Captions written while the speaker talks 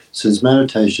Since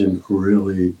meditation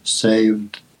really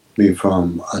saved me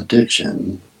from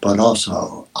addiction, but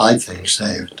also, I think,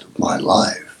 saved my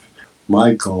life.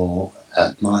 My goal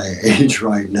at my age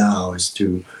right now is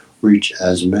to reach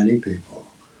as many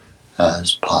people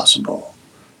as possible.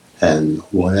 And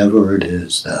whatever it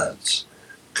is that's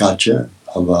gotcha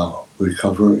about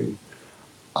recovery,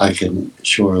 I can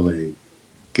surely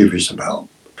give you some help,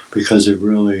 because it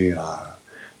really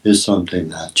is something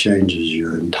that changes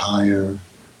your entire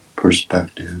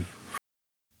perspective.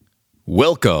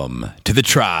 Welcome to the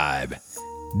Tribe.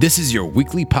 This is your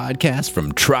weekly podcast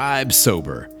from Tribe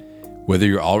Sober. Whether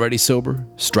you're already sober,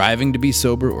 striving to be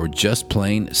sober, or just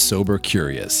plain sober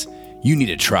curious, you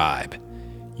need a tribe.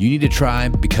 You need a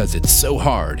tribe because it's so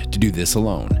hard to do this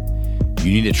alone.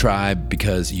 You need a tribe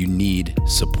because you need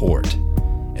support.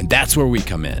 And that's where we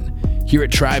come in. Here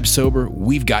at Tribe Sober,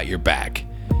 we've got your back.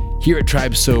 Here at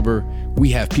Tribe Sober,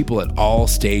 we have people at all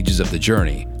stages of the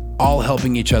journey, all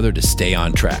helping each other to stay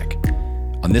on track.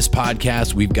 On this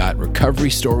podcast, we've got recovery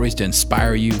stories to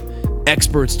inspire you,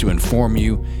 experts to inform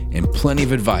you, and plenty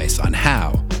of advice on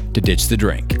how to ditch the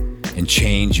drink and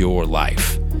change your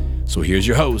life. So here's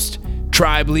your host,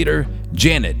 Tribe Leader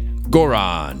Janet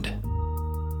Gorond.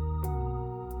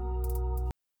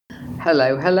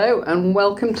 Hello, and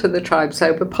welcome to the Tribe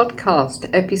Sober podcast,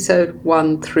 episode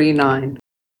 139.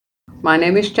 My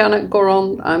name is Janet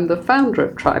Gorond. I'm the founder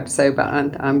of Tribe Sober,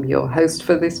 and I'm your host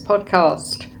for this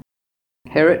podcast.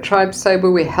 Here at Tribe Sober,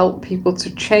 we help people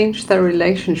to change their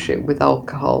relationship with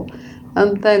alcohol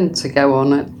and then to go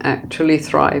on and actually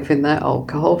thrive in their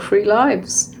alcohol-free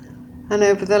lives. And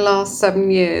over the last 7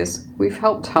 years, we've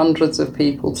helped hundreds of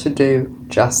people to do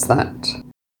just that.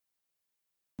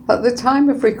 At the time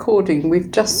of recording,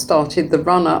 we've just started the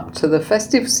run-up to the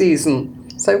festive season,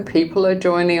 so people are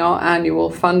joining our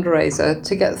annual fundraiser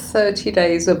to get 30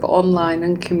 days of online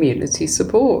and community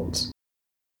support.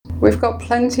 We've got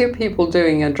plenty of people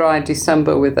doing a dry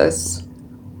December with us.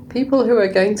 People who are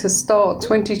going to start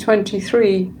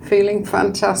 2023 feeling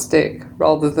fantastic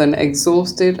rather than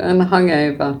exhausted and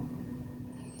hungover.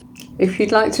 If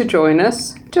you'd like to join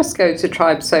us, just go to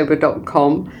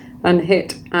tribesober.com and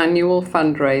hit annual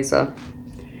fundraiser.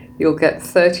 You'll get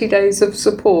 30 days of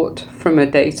support from a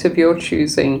date of your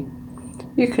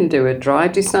choosing. You can do a dry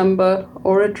December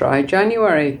or a dry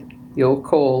January, your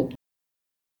call.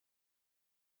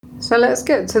 So let's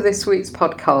get to this week's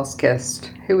podcast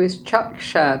guest, who is Chuck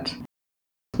Shad.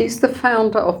 He's the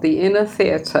founder of the Inner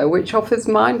Theatre, which offers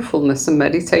mindfulness and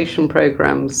meditation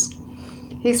programs.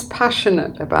 He's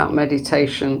passionate about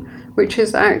meditation, which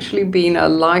has actually been a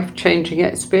life-changing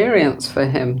experience for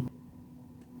him.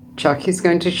 Chuck is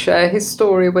going to share his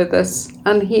story with us,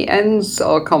 and he ends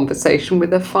our conversation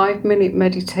with a 5-minute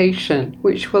meditation,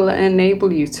 which will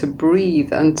enable you to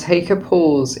breathe and take a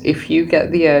pause if you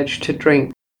get the urge to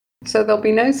drink. So there'll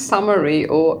be no summary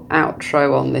or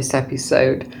outro on this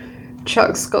episode.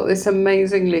 Chuck's got this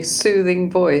amazingly soothing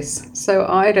voice, so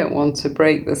I don't want to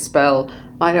break the spell.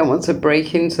 I don't want to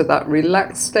break into that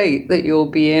relaxed state that you'll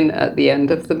be in at the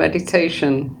end of the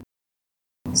meditation.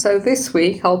 So this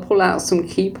week I'll pull out some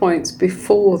key points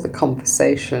before the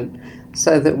conversation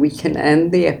so that we can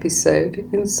end the episode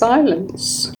in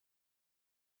silence.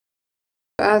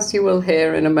 As you will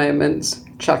hear in a moment,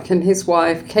 Chuck and his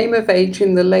wife came of age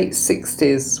in the late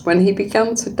 60s when he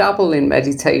began to dabble in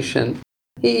meditation.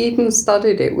 He even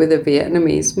studied it with a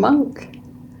Vietnamese monk.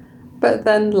 But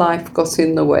then life got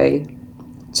in the way.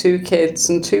 2 kids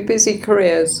and 2 busy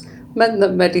careers meant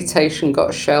that meditation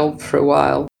got shelved for a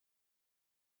while.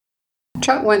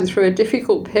 Chuck went through a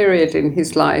difficult period in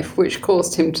his life which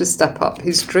caused him to step up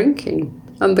his drinking.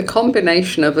 And the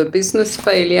combination of a business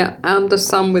failure and a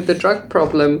son with a drug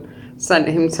problem sent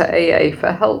him to AA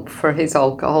for help for his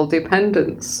alcohol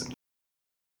dependence.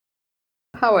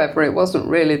 However, it wasn't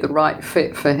really the right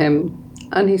fit for him,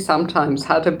 and he sometimes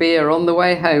had a beer on the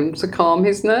way home to calm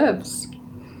his nerves.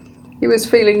 He was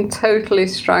feeling totally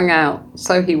strung out,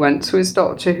 so he went to his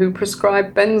doctor, who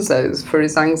prescribed benzos for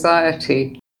his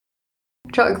anxiety.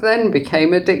 Chuck then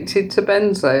became addicted to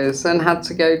benzos and had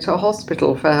to go to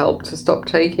hospital for help to stop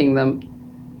taking them.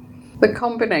 The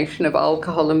combination of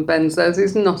alcohol and benzos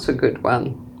is not a good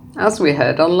one, as we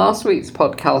heard on last week's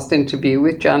podcast interview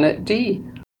with Janet D.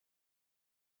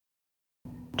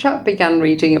 Chuck began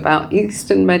reading about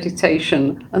Eastern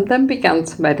meditation and then began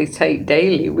to meditate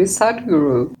daily with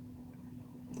Sadhguru.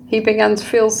 He began to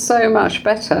feel so much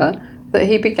better that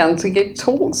he began to give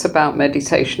talks about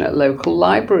meditation at local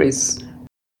libraries.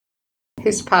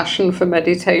 His passion for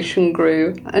meditation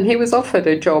grew, and he was offered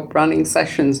a job running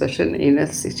sessions at an inner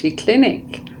city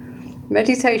clinic.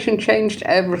 Meditation changed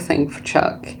everything for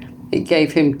Chuck. It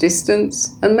gave him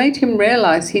distance and made him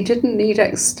realize he didn't need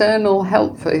external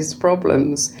help for his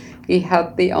problems. He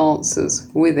had the answers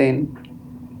within.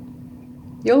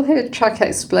 You'll hear Chuck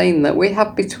explain that we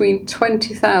have between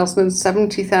 20,000 and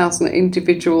 70,000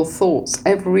 individual thoughts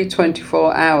every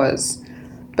 24 hours.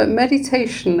 But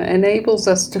meditation enables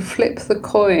us to flip the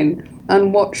coin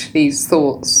and watch these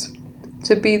thoughts,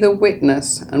 to be the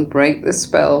witness and break the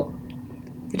spell.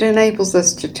 It enables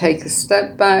us to take a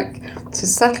step back, to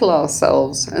settle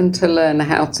ourselves, and to learn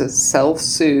how to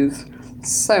self-soothe.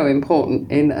 So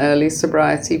important in early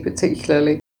sobriety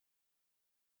particularly.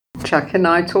 Chuck and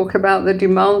I talk about the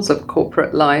demands of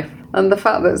corporate life and the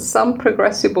fact that some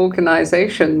progressive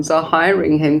organizations are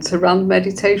hiring him to run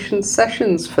meditation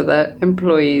sessions for their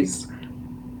employees.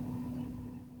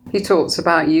 He talks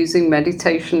about using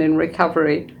meditation in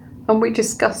recovery, and we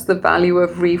discuss the value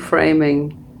of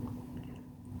reframing.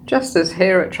 Just as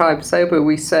here at Tribe Sober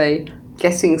we say,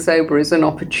 getting sober is an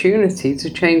opportunity to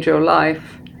change your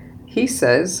life, he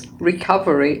says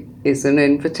recovery is an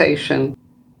invitation.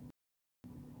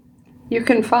 You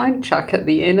can find Chuck at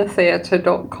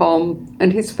theinnertheatre.com,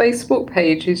 and his Facebook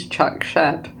page is Chuck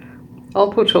Shad.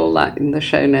 I'll put all that in the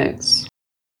show notes.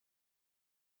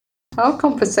 Our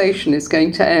conversation is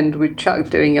going to end with Chuck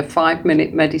doing a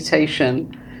 5-minute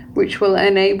meditation, which will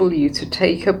enable you to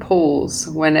take a pause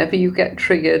whenever you get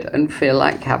triggered and feel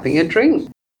like having a drink.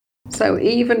 So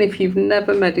even if you've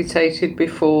never meditated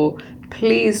before,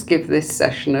 please give this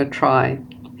session a try.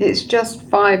 It's just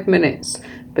 5 minutes,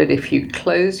 but if you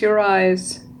close your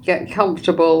eyes, get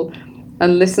comfortable,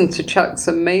 and listen to Chuck's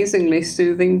amazingly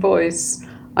soothing voice,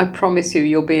 I promise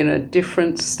you'll be in a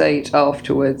different state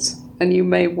afterwards, and you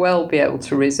may well be able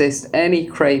to resist any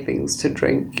cravings to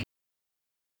drink.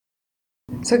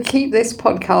 So keep this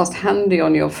podcast handy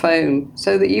on your phone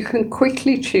so that you can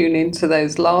quickly tune into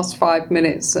those last 5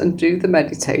 minutes and do the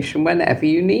meditation whenever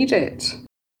you need it.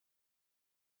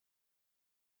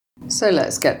 So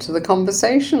let's get to the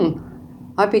conversation.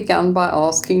 I began by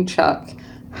asking Chuck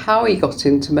how he got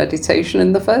into meditation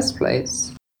in the first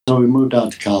place. So we moved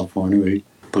out to California.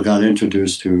 We got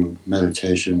introduced to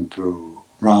meditation through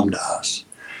Ram Dass.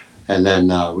 And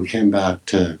then we came back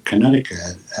to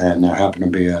Connecticut, and there happened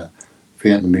to be a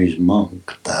Vietnamese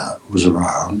monk that was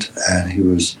around, and he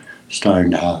was starting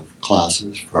to have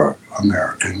classes for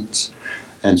Americans.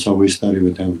 And so we studied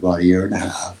with him for about a year and a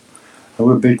half. And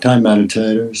we're big-time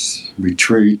meditators,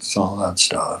 retreats, all that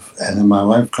stuff. And then my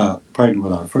wife got pregnant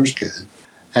with our first kid,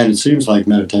 and it seems like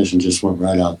meditation just went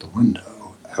right out the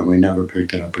window, and we never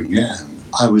picked it up again.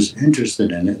 I was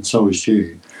interested in it, and so was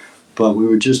she, but we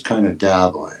were just kind of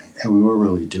dabbling, and we weren't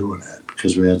really doing it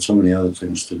because we had so many other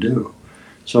things to do.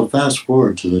 So fast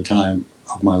forward to the time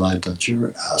of my life that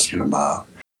you're asking about.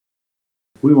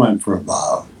 We went for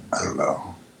about,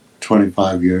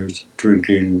 25 years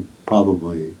drinking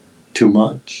probably too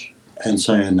much and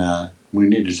saying that we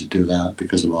needed to do that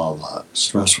because of all the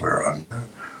stress we were under.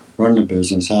 Running a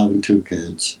business, having 2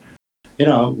 kids.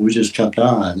 We just kept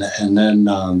on. And then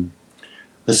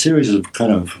a series of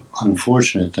kind of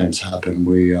unfortunate things happened.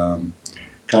 We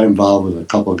got involved with a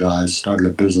couple of guys, started a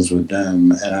business with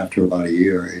them, and after about a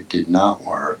year, it did not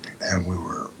work, and we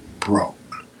were broke.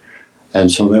 And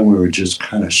so then we were just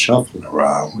kind of shuffling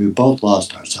around. We both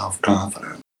lost our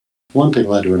self-confidence. One thing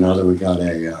led to another. We got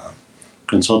a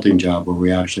consulting job where we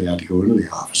actually had to go into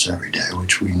the office every day,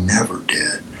 which we never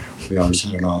did. We always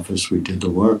had an office. We did the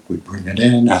work. We'd bring it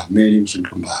in, have meetings, and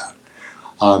come back.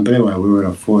 But anyway, we were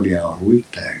in a 40-hour week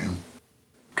thing,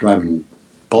 driving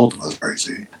both of us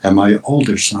crazy. And my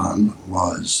older son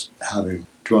was having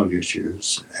drug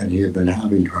issues, and he had been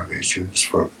having drug issues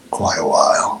for quite a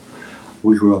while.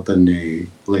 We grew up in the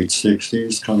late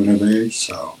 60s, coming of age,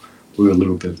 so we were a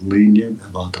little bit lenient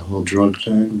about the whole drug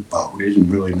thing, but we didn't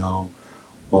really know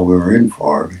what we were in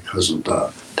for because of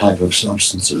the type of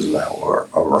substances that were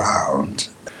around.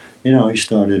 He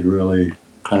started really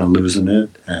kind of losing it,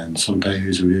 and some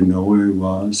days we didn't know where he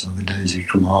was, other days he'd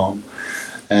come home.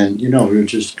 And, we were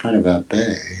just kind of at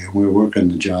bay. We were working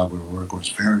the job we were working was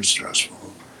very stressful.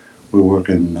 We were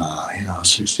working,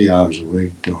 60 hours a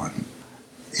week doing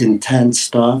intense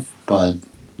stuff, but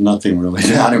nothing really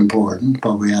that important,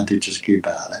 but we had to just keep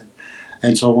at it.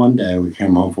 And so one day we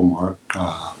came home from work.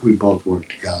 We both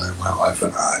worked together, my wife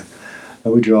and I.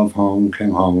 And we drove home,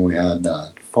 came home, and we had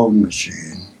that phone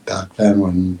machine back then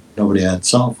when nobody had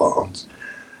cell phones.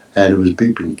 And it was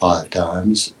beeping 5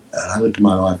 times. And I looked at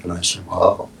my wife and I said,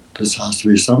 well, this has to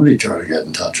be somebody trying to get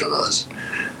in touch with us.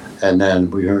 And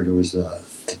then we heard it was a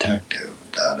detective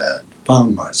that had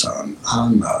found my son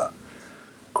on the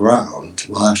ground.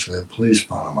 Well, actually, the police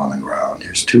found him on the ground. He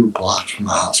was 2 blocks from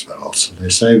the hospital, so they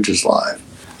saved his life.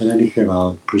 And then he came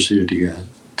out, proceeded to get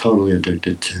totally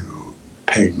addicted to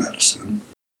pain medicine.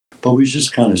 But we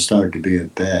just kind of started to be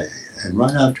at bay. And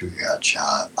right after he got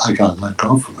shot, I got let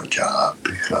go from a job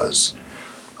because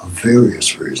of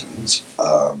various reasons,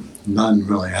 none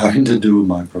really having to do with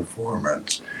my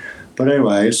performance. But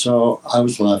anyway, so I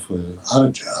was left without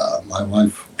a job. My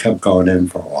wife kept going in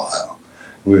for a while.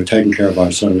 We were taking care of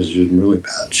our son because he was in really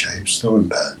bad shape, still in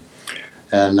bed.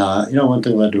 And, one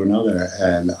thing led to another.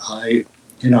 And I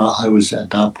was at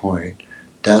that point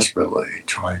desperately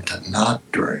trying to not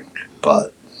drink,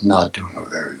 but not doing a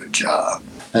very good job.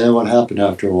 And then what happened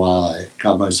after a while, I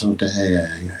got myself to AA,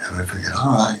 and I figured,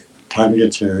 all right, time to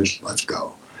get serious, let's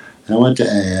go. And I went to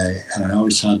AA, and I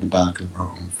always sat in the back of the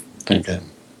room thinking,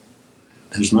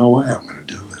 there's no way I'm going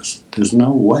to do this. There's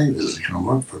no way this is going to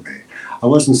work for me. I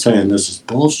wasn't saying this is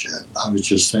bullshit. I was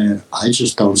just saying, I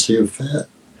just don't see a fit.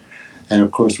 And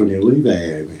of course, when you leave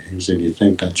AA meetings and you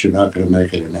think that you're not going to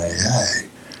make it in AA,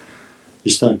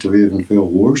 you start to even feel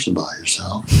worse about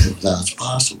yourself if that's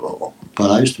possible. But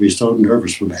I used to be so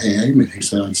nervous from AA meetings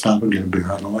that I'd stop and get a beer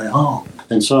on the way home.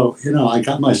 And so, I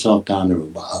got myself down to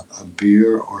about a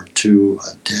beer or two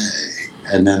a day.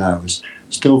 And then I was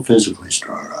still physically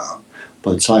strung out,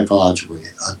 but psychologically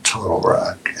a total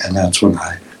wreck. And that's when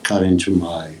I got into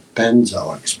my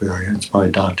benzo experience. My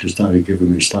doctor started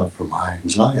giving me stuff for my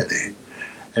anxiety.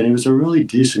 And he was a really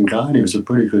decent guy, and he was a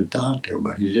pretty good doctor,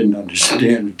 but he didn't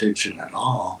understand addiction at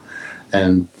all.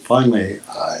 And finally,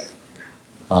 I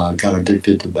got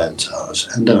addicted to benzos,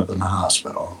 ended up in the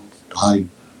hospital. I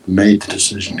made the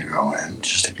decision to go in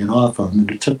just to get off them,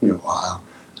 and it took me a while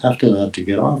after that to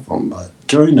get off them. But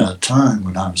during that time,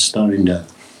 when I was starting to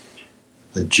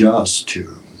adjust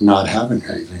to not having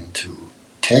anything to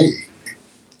take,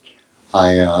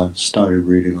 I started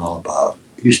reading all about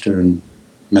Eastern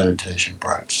meditation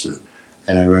practices.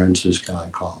 And I ran into this guy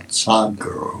called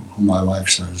Sadhguru, who my wife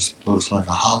says looks like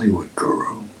a Hollywood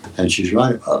guru. And she's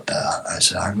right about that. I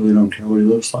said, I really don't care what he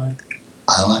looks like.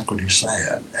 I like what he's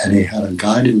saying. And he had a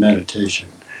guided meditation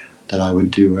that I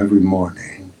would do every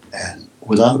morning. And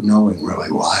without knowing really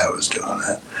why I was doing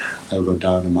it, I would go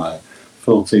down to my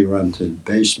filthy rented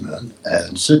basement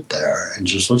and sit there and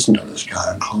just listen to this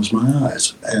guy and close my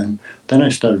eyes. And then I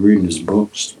started reading his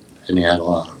books, and he had a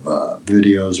lot of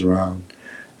videos around.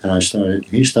 And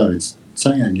he started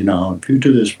saying, if you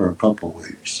do this for a couple of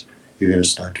weeks, you're going to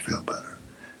start to feel better.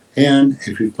 And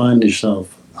if you find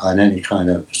yourself on any kind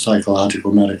of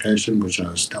psychological medication, which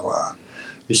I was still on,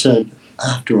 he said,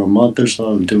 after a month or so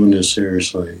of doing this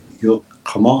seriously, you'll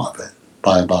come off it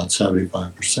by about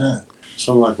 75%.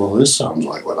 So I'm like, well, this sounds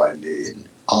like what I need.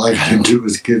 All I got to do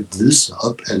is give this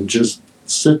up and just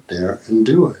sit there and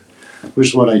do it, which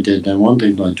is what I did. Then one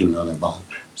thing led to another. About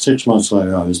 6 months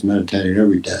later, I was meditating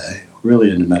every day, really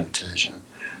into meditation,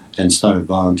 and started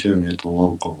volunteering at the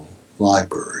local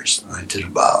libraries. I did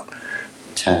about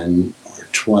 10 or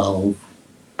 12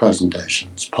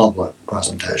 presentations, public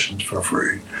presentations for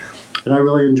free. And I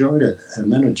really enjoyed it.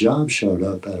 And then a job showed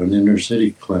up at an inner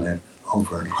city clinic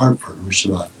over in Hartford, which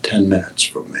is about 10 minutes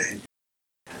from me.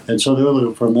 And so they were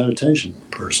looking for a meditation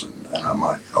person. And I'm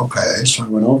like, okay. So I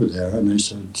went over there and they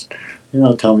said,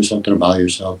 tell me something about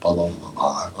yourself, blah, blah, blah,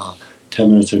 blah. About 10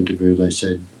 minutes interview, they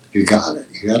said, you got it.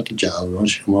 You got the job. Why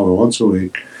don't you come over once a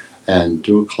week and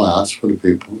do a class for the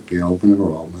people, be open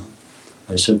enrollment.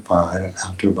 I said, fine. And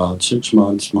after about 6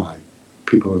 months, my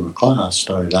people in the class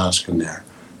started asking their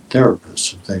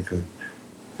therapists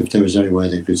if there was any way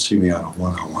they could see me on a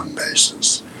one-on-one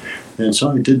basis. And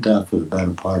so I did that for the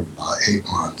better part of about 8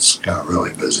 months, got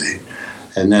really busy.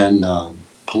 And then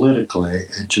politically,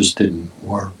 it just didn't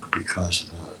work because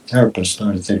the therapist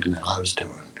started thinking that I was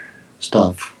doing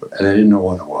stuff and I didn't know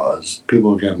what it was.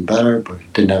 People were getting better, but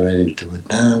it didn't have anything to do with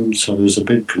them. So there was a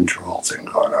big control thing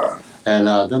going on. And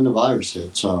then the virus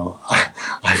hit, so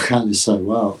I kind of said,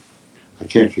 well, I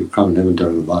can't keep coming in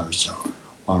during the virus, so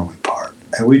why don't we part?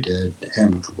 And we did,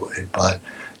 amicably, but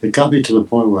it got me to the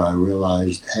point where I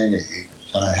realized, A,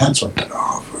 that I had something to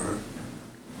offer.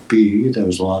 B, there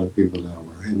was a lot of people that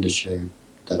were in the shape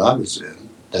that I was in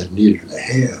that needed a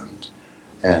hand,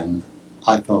 and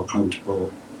I felt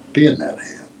comfortable being that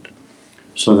hand.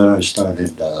 So then I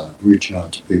started reaching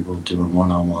out to people, doing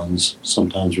one-on-ones,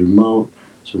 sometimes remote,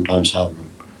 sometimes having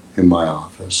them in my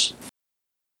office.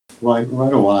 Right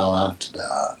a while after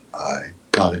that, I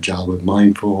got a job with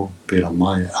Mindful, being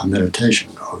a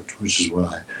meditation coach, which is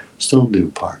what I still do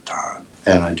part-time.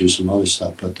 And I do some other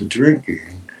stuff, but the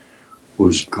drinking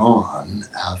was gone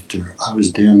after I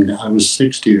was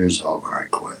 60 years old when I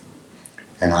quit.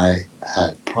 And I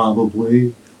had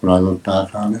probably, when I look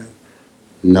back on it,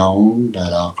 known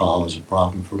that alcohol was a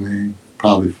problem for me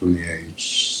probably from the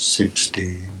age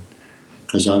 16,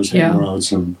 because I was hanging Yeah. around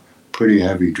some pretty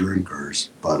heavy drinkers,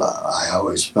 but I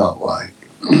always felt like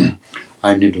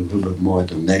I needed a little bit more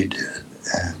than they did.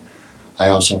 And I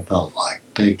also felt like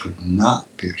they could not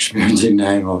be experiencing the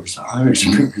hangovers that I'm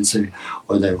experiencing,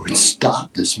 or they would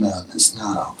stop this madness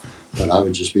now. But I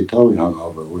would just be totally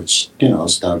hungover, which,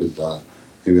 started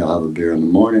maybe I'll have a beer in the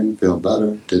morning, feel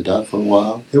better. Did that for a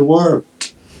while. It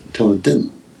worked until it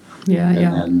didn't. Yeah,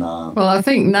 yeah. And, Well, I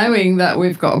think knowing that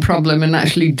we've got a problem and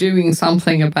actually doing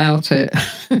something about it,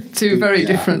 two very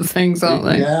different things, aren't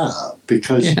they? Yeah,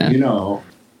 because,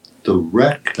 the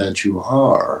wreck that you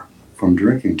are from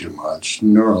drinking too much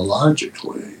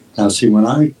neurologically. Now, see, when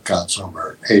I got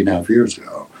sober 8.5 years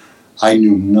ago, I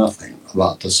knew nothing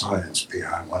about the science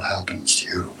behind what happens to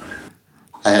you.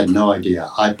 I had no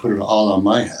idea. I put it all on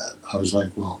my head. I was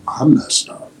like, well, I'm messed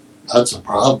up. That's a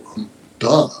problem.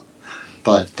 Duh.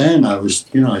 But then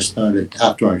I started,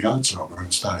 after I got sober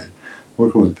and started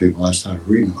working with people, I started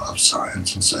reading about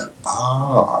science and said,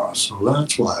 so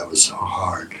that's why it was so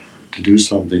hard to do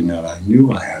something that I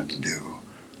knew I had to do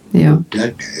for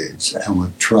decades and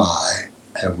would try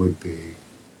and would be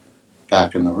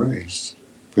back in the race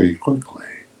pretty quickly.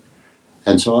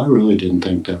 And so I really didn't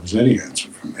think there was any answer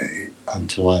for me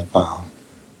until I found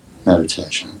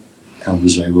meditation and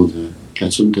was able to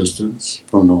get some distance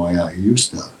from the way I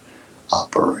used to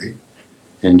operate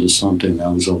into something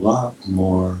that was a lot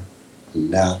more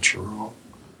natural,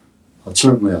 but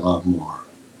certainly a lot more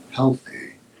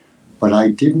healthy. But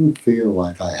I didn't feel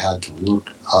like I had to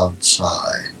look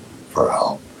outside for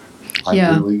help.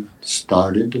 I really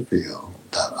started to feel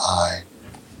that I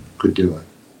could do it.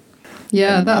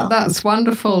 Yeah, that's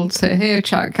wonderful to hear,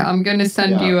 Chuck. I'm going to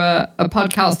send you a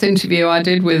podcast interview I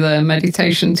did with a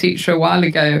meditation teacher a while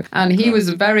ago. And he was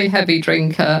a very heavy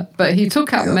drinker, but he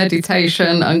took up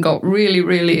meditation and got really,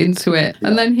 really into it.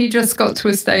 And then he just got to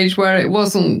a stage where it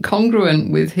wasn't congruent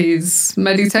with his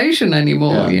meditation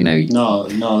anymore, No,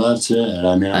 that's it.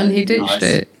 I mean, and he ditched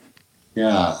it.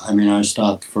 Yeah, I mean, I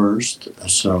stopped first,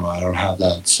 so I don't have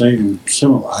that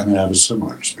similar. I mean, I have a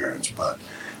similar experience, but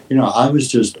I was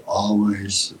just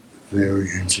always very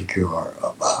insecure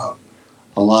about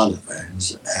a lot of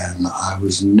things, and I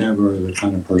was never the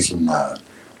kind of person that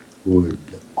would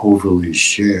overly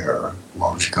share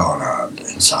what was going on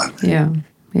inside me.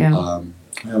 Yeah.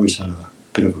 I always had a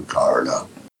bit of a guard up.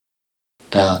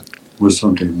 That was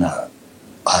something that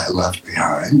I left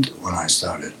behind when I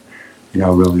started,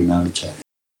 really meditating.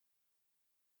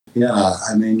 Yeah,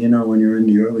 I mean, when you're in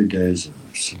the early days of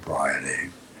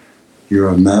sobriety, you're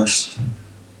a mess.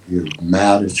 You're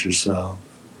mad at yourself.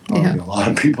 Probably a lot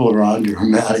of people around you are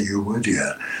mad at you with you.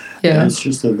 Yeah. And it's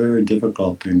just a very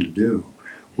difficult thing to do,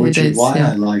 which is why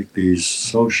I like these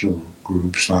social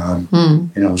groups on,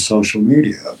 social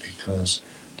media, because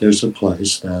there's a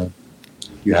place that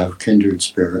you have kindred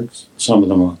spirits. Some of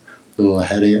them are a little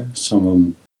ahead of you. Some of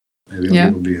them maybe a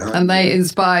little behind. And they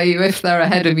inspire you if they're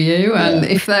ahead of you. And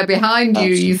if they're behind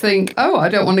you, you think, I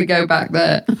don't want to go back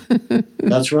there.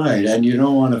 That's right. And you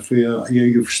don't want to feel,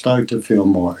 you start to feel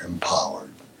more empowered.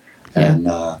 And,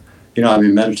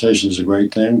 meditation is a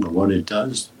great thing, but what it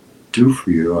does do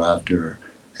for you after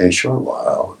a short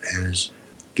while is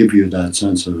give you that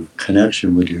sense of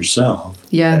connection with yourself.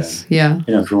 Yes, and,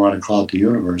 if you want to call it the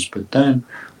universe. But then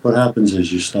what happens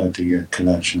is you start to get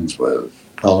connections with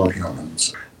fellow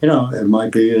humans. It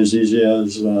might be as easy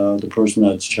as the person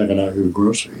that's checking out your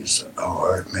groceries,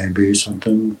 or it may be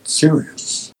something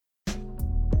serious.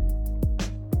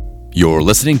 You're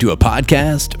listening to a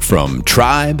podcast from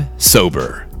Tribe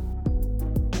Sober.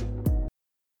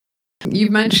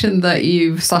 You've mentioned that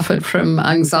you've suffered from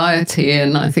anxiety,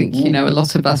 and I think, a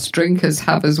lot of us drinkers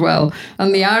have as well.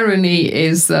 And the irony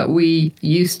is that we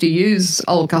used to use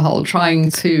alcohol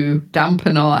trying to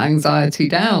dampen our anxiety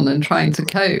down and trying to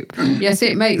cope. Yes,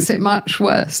 it makes it much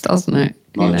worse, doesn't it?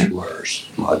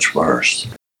 Much worse.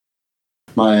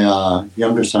 My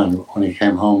younger son, when he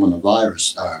came home when the virus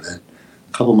started,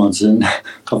 a couple months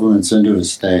into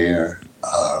his stay here,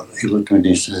 he looked at me and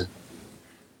he said,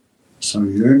 "So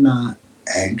you're not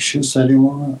anxious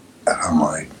anymore?" And I'm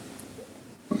like,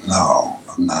 "No,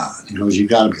 I'm not." He goes, "You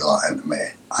got to be lying to me.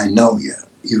 I know you.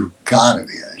 You've got to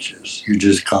be anxious. You're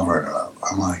just covering it up."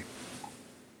 I'm like,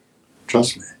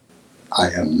 "Trust me, I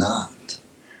am not."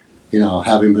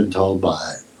 Having been told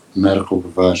by medical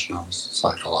professionals,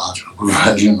 psychological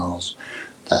professionals,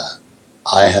 that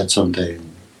I had something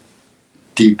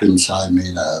deep inside me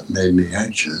that made me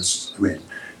anxious. I mean,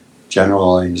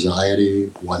 general anxiety,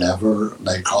 whatever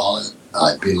they call it,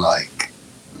 I'd be like,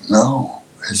 no,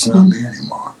 it's not me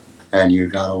anymore. And you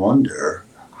gotta wonder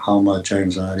how much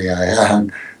anxiety I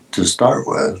had to start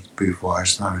with before I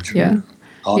started drinking.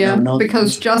 I'll Yeah, never know the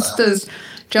because answer to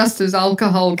just as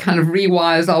alcohol kind of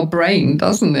rewires our brain,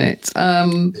 doesn't it?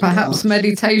 Perhaps does.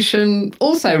 meditation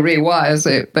also rewires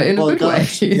it, but in a Well, it good way.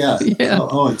 does. Yeah. Yeah.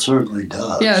 Oh, it certainly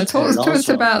does. Yeah, talk And to us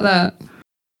also, about that.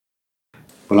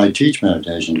 when I teach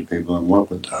meditation to people and work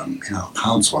with them,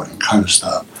 counseling kind of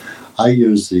stuff, I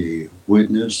use the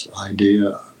witness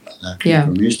idea that came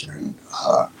from Eastern,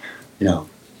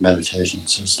 meditation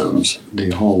systems,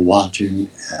 the whole watching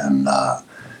and,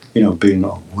 being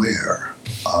aware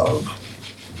of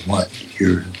what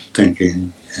you're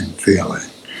thinking and feeling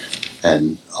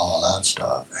and all that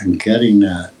stuff, and getting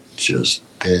that just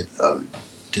bit of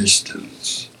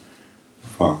distance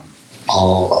from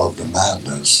all of the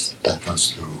madness that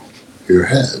goes through your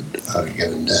head on a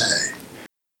given day.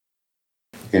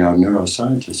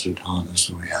 Neuroscientists are telling us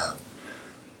that we have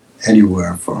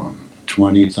anywhere from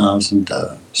 20,000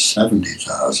 to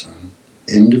 70,000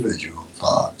 individual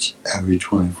thoughts every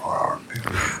 24-hour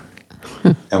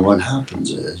period. And what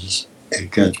happens is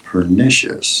it gets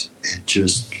pernicious. It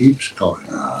just keeps going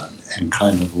on and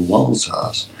kind of lulls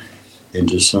us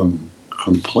into some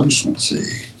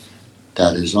complacency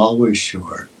that is always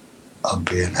short of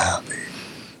being happy.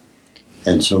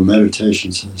 And so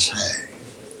meditation says, hey,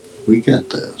 we get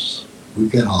this. We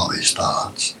get all these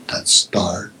thoughts that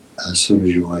start as soon as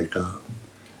you wake up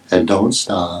and don't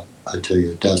stop until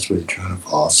you're desperately trying to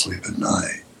fall asleep at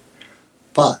night.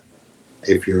 But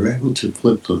if you're able to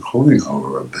flip the coin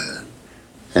over a bit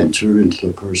and turn into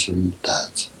the person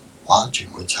that's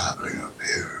watching what's happening up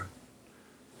here,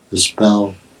 the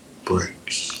spell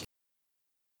breaks.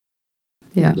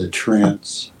 Yeah. The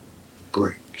trance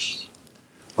breaks.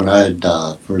 When I had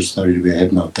first started to be a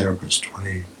hypnotherapist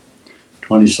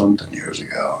 20-something years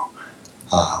ago,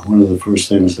 one of the first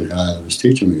things the guy that was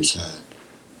teaching me said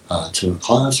to the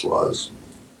class was,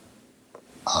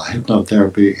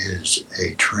 hypnotherapy is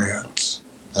a trance.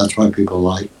 That's why people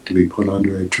like to be put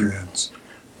under a trance.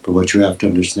 But what you have to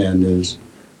understand is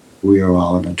we are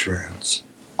all in a trance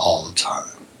all the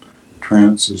time.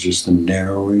 Trance is just a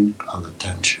narrowing of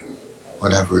attention,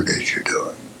 whatever it is you're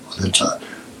doing. Whether it's a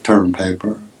term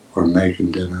paper or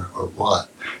making dinner or what,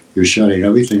 you're shutting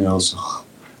everything else off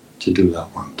to do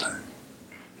that one thing.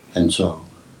 And so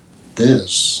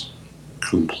this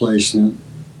complacent,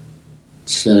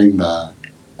 sitting back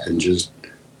and just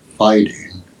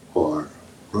fighting or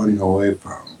running away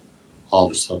from all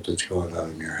the stuff that's going on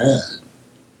in your head,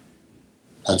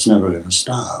 that's never going to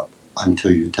stop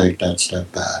until you take that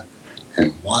step back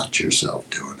and watch yourself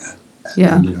doing it. And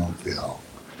then you don't feel.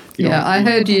 I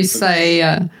heard you say,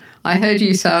 I heard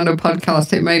you say on a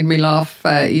podcast, it made me laugh.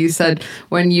 You said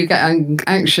when you get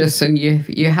anxious and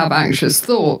you have anxious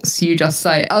thoughts, you just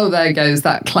say, oh, there goes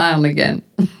that clown again.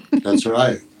 That's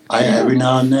right. Every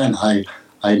now and then, I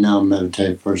now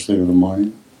meditate first thing in the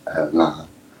morning. And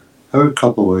every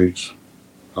couple of weeks,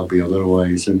 I'll be a little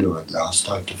ways into it, and I'll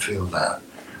start to feel that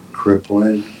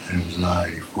crippling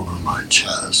anxiety form my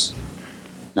chest.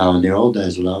 Now, in the old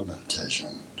days without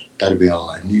meditation, that'd be all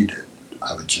I needed.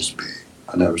 I would just be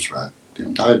a nervous wreck the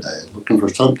entire day, looking for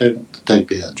something to take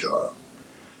the edge off.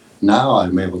 Now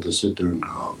I'm able to sit there and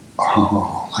go,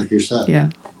 oh, like you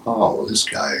said, oh, this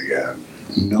guy again.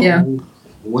 No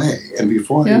way. And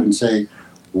before I even say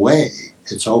way,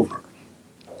 it's over.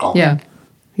 Oh.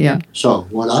 Yeah. So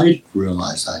what I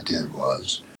realized I did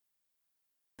was,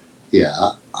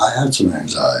 I had some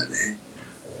anxiety,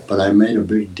 but I made a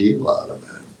big deal out of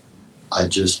it. I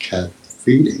just kept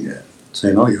feeding it,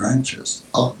 saying, oh, you're anxious.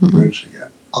 Oh, you're anxious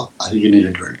again. Oh, I think you need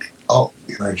a drink. Oh,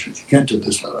 you're anxious. You can't do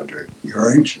this without a drink.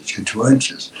 You're anxious. You're too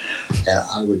anxious. And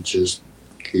I would just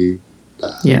keep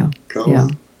that going. Yeah.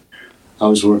 I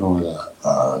was working with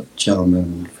a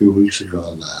gentleman a few weeks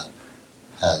ago that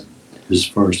had his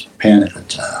first panic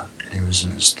attack, and he was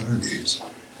in his 30s,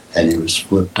 and he was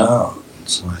flipped out.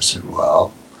 So I said,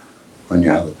 well, when you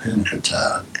have a panic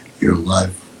attack, your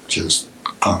life just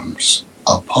comes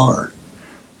apart.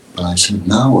 But I said,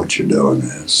 now what you're doing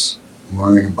is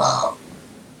worrying about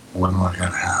when am I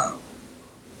going to have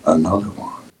another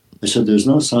one. I said, there's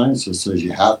no science that says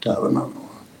you have to have another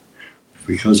one.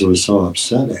 Because it was so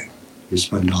upsetting, you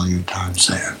spend all your time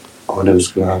saying, what is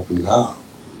going to happen now?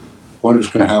 What is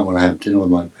going to happen when I have dinner with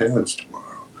my parents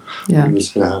tomorrow? Yeah. What is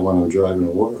going to happen when I'm driving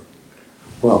to work?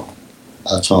 Well,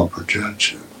 that's all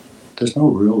projection. There's no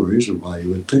real reason why you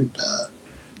would think that,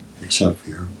 except for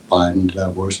you're buying into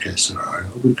that worst case scenario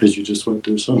because you just went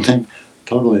through something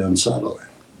totally unsettling,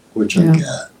 which I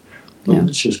get. But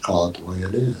let's just call it the way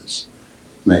it is.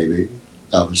 Maybe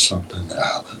that was something that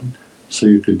happened so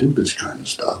you could do this kind of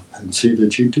stuff and see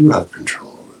that you do have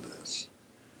control over this.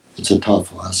 It's a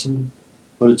tough lesson,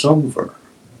 but it's over.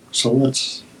 So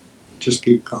let's just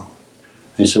keep going.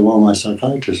 And he said, well, my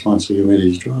psychiatrist wants to give me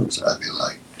these drugs. I'd be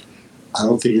like, I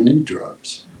don't think you need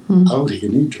drugs. I don't think you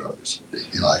need drugs.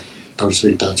 He'd be like, don't you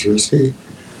think that's risky?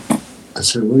 I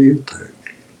said, what do you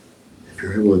think? If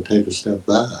you're able to take a step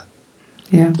back,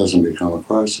 it doesn't become a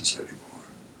crisis anymore.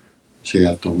 So you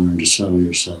have to learn to settle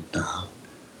yourself down.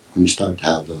 When you start to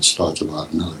have those thoughts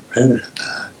about another panic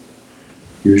attack,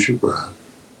 use your breath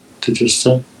to just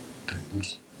set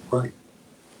things right.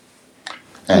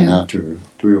 And after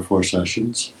 3 or 4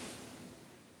 sessions,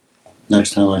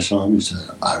 next time I saw him, he said,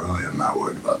 I really am not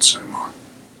worried about this anymore.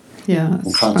 Yeah, I'm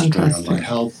that's concentrating fantastic. on my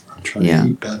health. I'm trying to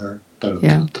eat better.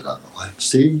 Like,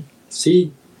 see? You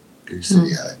see?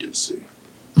 Yeah, I do see.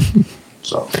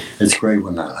 So it's great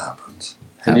when that happens.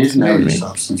 And he didn't have any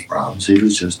substance problems. He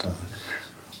was just an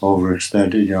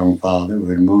overextended young father who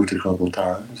had moved a couple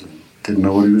times and didn't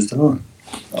know what he was doing.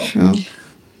 So, Sure.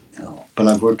 But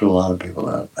I've worked with a lot of people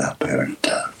that have panic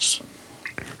attacks.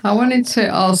 I wanted to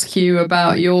ask you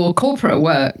about your corporate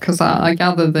work, because I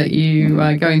gather that you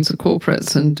go into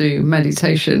corporates and do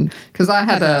meditation, because I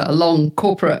had a long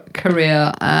corporate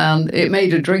career and it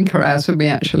made a drinker out of me,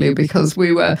 actually, because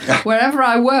we were, wherever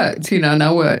I worked, and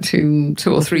I worked in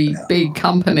 2 or 3 big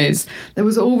companies, there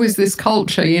was always this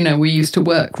culture, we used to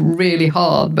work really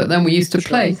hard, but then we used to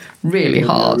play really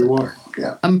hard.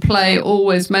 Yeah. And play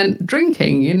always meant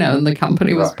drinking, and the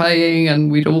company was paying and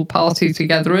we'd all party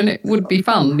together and it would be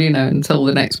fun, until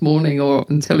the next morning or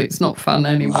until it's not fun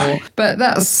anymore. But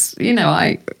that's,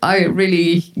 I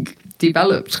really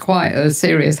developed quite a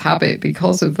serious habit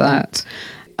because of that.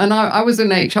 And I was an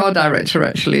HR director,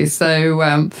 actually. So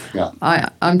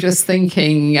I'm just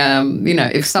thinking,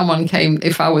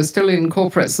 if I was still in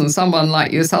corporates and someone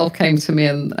like yourself came to me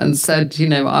and said,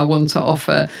 I want to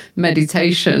offer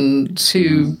meditation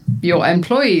to your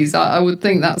employees, I would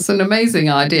think that's an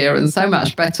amazing idea and so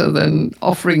much better than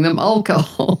offering them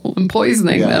alcohol and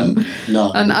poisoning them.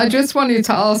 No. And I just wanted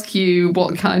to ask you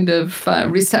what kind of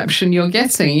reception you're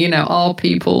getting. Are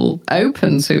people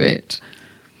open to it?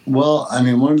 Well, I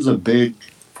mean, one of the big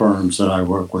firms that I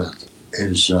work with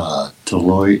is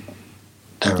Deloitte.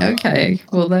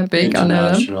 They're big. I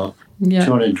know them.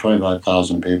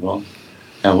 225,000 people.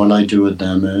 And what I do with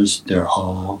them is they're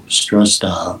all stressed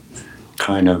out,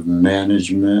 kind of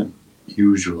management,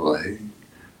 usually.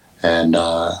 And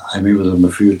I meet with them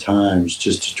a few times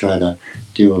just to try to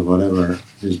deal with whatever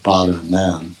is bothering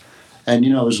them. And,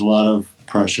 there's a lot of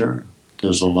pressure.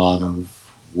 There's a lot of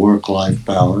work-life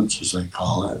balance, as they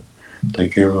call it. They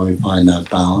can't really find that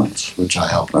balance, which I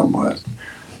help them with.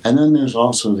 And then there's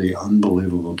also the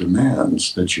unbelievable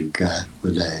demands that you get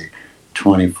with a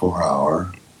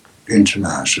 24-hour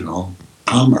international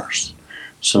commerce.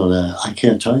 So that I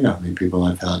can't tell you how many people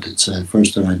I've had that say,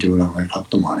 first thing I do when I wake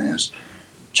up in the morning is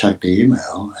check the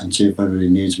email and see if anybody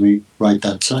needs me right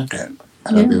that second.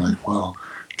 And I'd be like, well,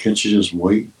 can't you just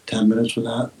wait 10 minutes for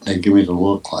that? They give me the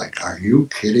look like, are you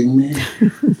kidding me?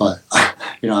 But,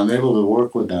 I'm able to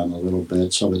work with them a little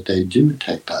bit so that they do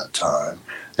take that time.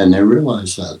 And they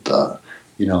realize that,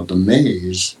 the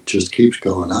maze just keeps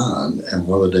going on. And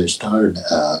whether they started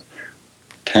at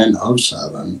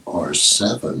 10:07 or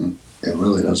 7, it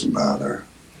really doesn't matter.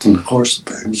 In the course of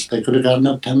things, they could have gotten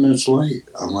up 10 minutes late.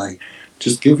 I'm like,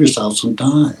 just give yourself some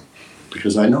time.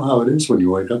 Because I know how it is when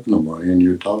you wake up in the morning and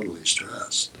you're totally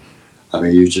stressed. I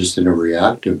mean, you're just in a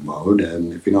reactive mode,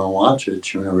 and if you don't watch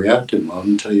it, you're in a reactive mode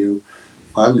until you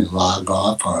finally log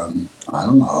off on, I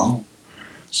don't know,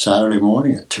 Saturday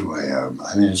morning at 2 a.m.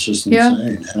 I mean, it's just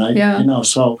insane. And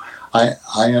so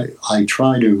I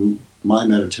try to, my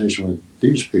meditation with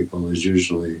these people is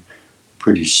usually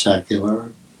pretty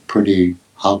secular, pretty,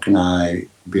 how can I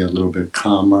be a little bit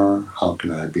calmer? How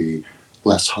can I be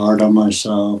less hard on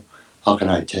myself? How can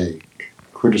I take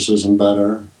criticism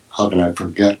better? How can I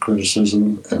forget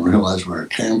criticism and realize where it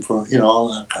came from?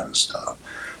 All that kind of stuff.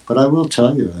 But I will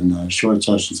tell you, in the short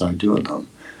sessions I do with them,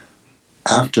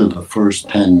 after the first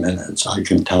 10 minutes, I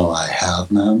can tell I have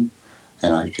them,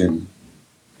 and I can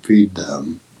feed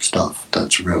them stuff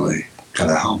that's really going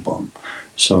to help them.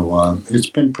 So it's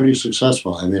been pretty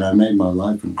successful. I mean, I made my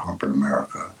life in corporate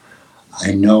America.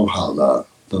 I know how the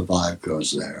vibe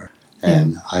goes there.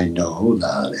 And I know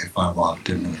that if I walked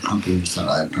into the companies that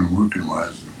I've been working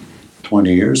with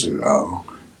 20 years ago,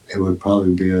 it would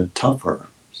probably be a tougher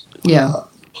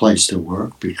place to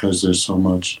work because there's so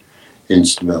much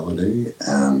instability.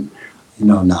 And,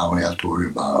 now we have to worry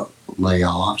about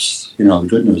layoffs. The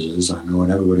good news is, I mean,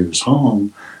 when everybody was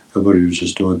home, everybody was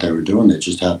just doing what they were doing. They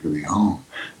just happened to be home.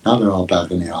 Now they're all back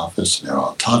in the office and they're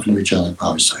all talking to each other,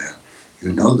 probably saying,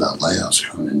 that layoff's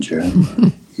coming in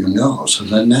January. you know. So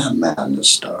then that madness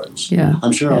starts. Yeah.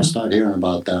 I'm sure Yeah. I'll start hearing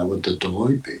about that with the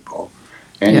Deloitte people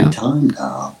Yeah. anytime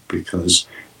now, because,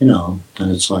 then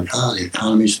it's like, the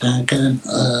economy's tanking,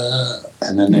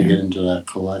 and then they Yeah. get into that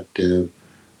collective,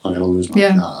 I'm going to lose my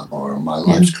Yeah. job, or my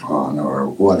life's gone, or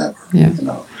whatever, Yeah.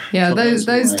 So Yeah, that's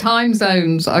those why- time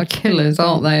zones are killers,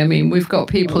 aren't they? I mean, we've got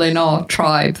people in our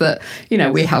tribe that,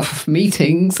 we have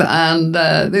meetings, and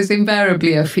there's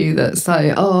invariably a few that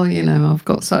say, oh, I've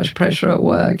got such pressure at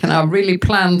work and I really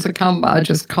plan to come, but I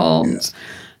just can't.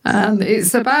 And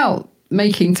it's about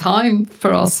making time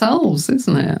for ourselves,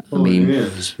 isn't it? Well, it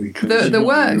is, because The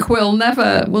work will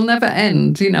never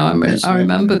end. That's I right.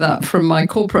 remember that from my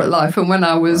corporate life. And when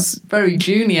I was very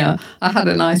junior, I had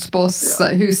a nice boss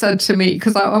who said to me,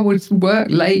 because I would work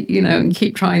late, and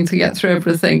keep trying to get through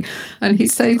everything. And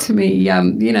he'd say to me,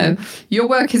 your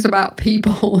work is about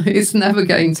people. It's never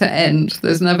going to end.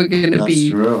 There's never going to That's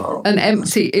be true. an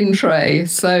empty in tray.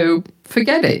 So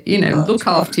forget it. Look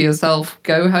after yourself.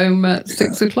 Go home at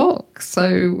 6 o'clock.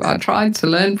 So I tried to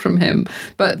learn from him.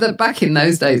 But back in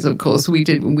those days, of course, we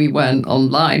weren't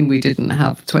online. We didn't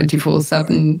have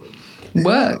 24/7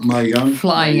 work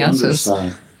flying at us.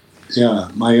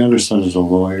 My younger son is a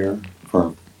lawyer for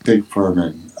a big firm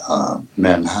in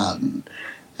Manhattan.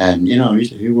 And,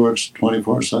 he works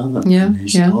 24/7. Yeah, And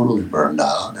he's yeah. totally burned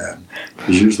out. And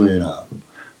he's usually in a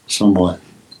somewhat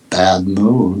bad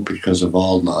mood because of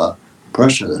all the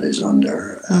pressure that he's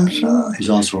under. I'm And sure. he's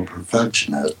also a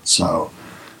perfectionist. So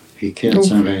he can't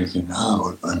send anything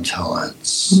out until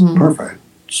it's perfect.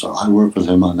 So I work with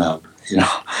him on that,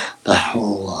 that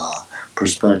whole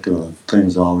perspective of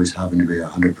things always having to be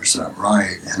 100%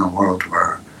 right in a world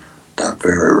where that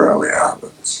very rarely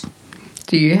happens.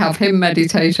 Do you have him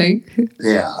meditating?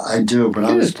 Yeah, I do, but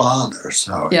I'm his Good. father,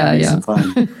 so Yeah,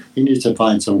 he needs to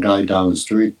find some guy down the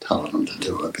street telling him to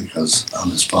do it because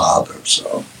I'm his father,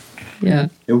 so Yeah.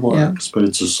 it works, but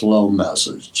it's a slow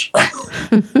message.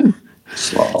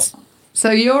 Slow. So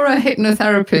you're a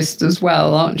hypnotherapist as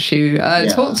well, aren't you?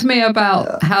 Talk to me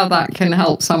about how that can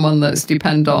help someone that's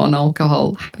dependent on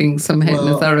alcohol, having some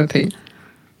hypnotherapy.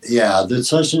 Yeah, the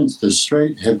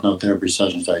straight hypnotherapy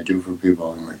sessions I do for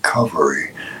people in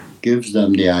recovery gives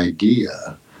them the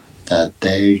idea that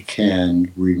they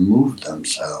can remove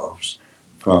themselves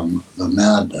from the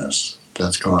madness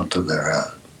that's gone through their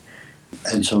head.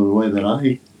 And so the way that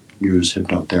I use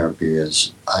hypnotherapy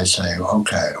is I say,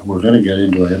 okay, we're going to get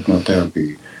into a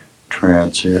hypnotherapy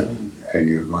trance here, and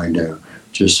you're going to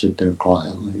just sit there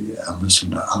quietly and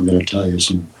listen. I'm going to tell you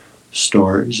some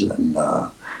stories and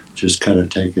just kind of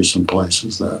take you some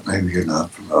places that maybe you're not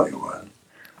familiar with.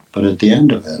 But at the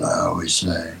end of it, I always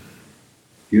say,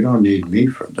 you don't need me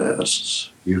for this.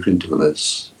 You can do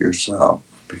this yourself,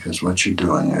 because what you're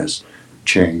doing is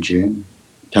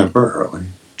temporarily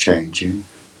changing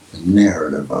the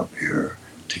narrative up here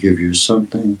to give you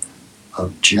something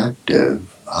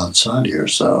objective outside of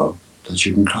yourself that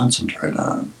you can concentrate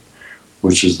on,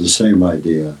 which is the same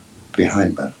idea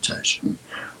behind meditation.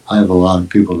 I have a lot of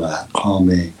people that call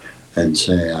me and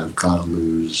say, I've got to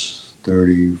lose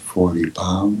 30, 40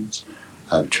 pounds.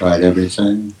 I've tried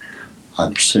everything.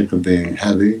 I'm sick of being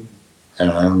heavy,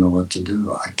 and I don't know what to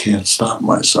do. I can't stop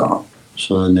myself.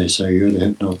 So then they say, you're the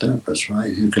hypnotherapist,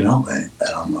 right? You can help me. And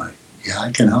I'm like, yeah,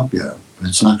 I can help you, but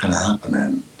it's not going to happen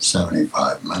in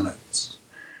 75 minutes.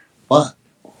 But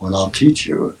what I'll teach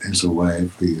you is a way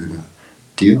for you to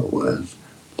deal with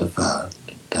the fact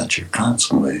that you're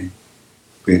constantly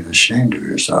being ashamed of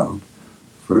yourself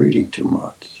for eating too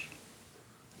much.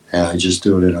 And I just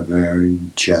do it in a very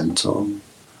gentle,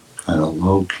 kind of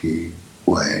low-key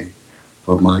way.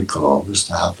 But my goal is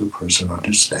to have the person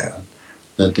understand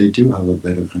that they do have a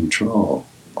bit of control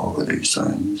over these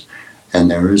things. And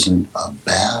there isn't a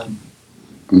bad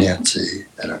Nancy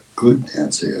and a good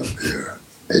Nancy up here.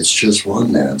 It's just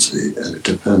one Nancy, and it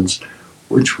depends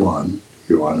which one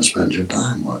you want to spend your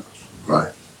time with,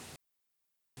 right?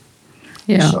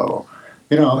 Yeah. So,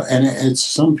 and it's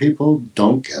some people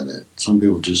don't get it. Some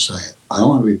people just say, I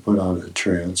want to be put out of a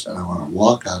trance, and I want to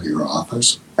walk out of your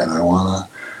office, and I want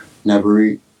to never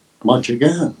eat much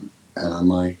again. And I'm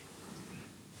like,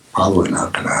 probably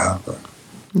not going to happen.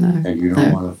 No. And you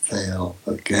don't want to fail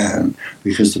again,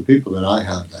 because the people that I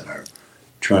have that are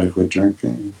trying to quit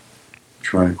drinking,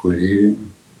 trying to quit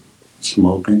eating,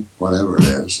 smoking, whatever it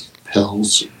is,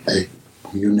 pills,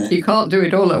 you name it. You can't do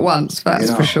it all at once,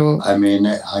 that's for sure. I mean,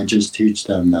 I just teach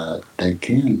them that they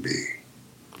can be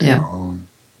their own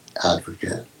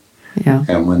advocate. Yeah.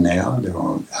 And when they are their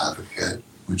own advocate,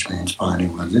 which means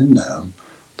finding within them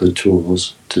the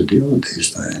tools to deal with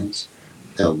these things,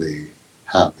 they'll be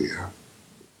happier,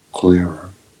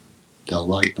 clearer, they'll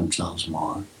like themselves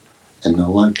more, and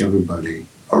they'll like everybody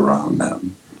around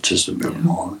them just a bit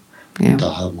more. Yeah.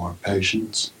 They'll have more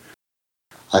patience.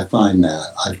 I find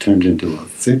that I've turned into a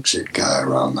fix-it guy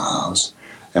around the house,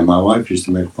 and my wife used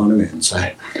to make fun of me and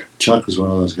say, Chuck is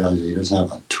one of those guys, he doesn't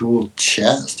have a tool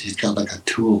chest, he's got like a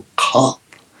tool cup.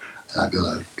 And I'd be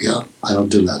like, yeah, I don't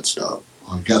do that stuff.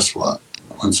 Well, guess what?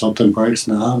 When something breaks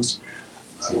in the house,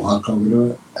 I walk over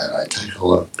to it and I take a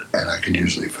look, and I can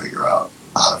usually figure out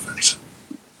how to fix it.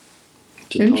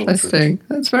 It's a total Interesting. fix.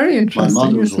 That's very My interesting,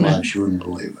 mother was isn't alive, it? she wouldn't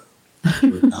believe it. She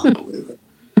would not believe it.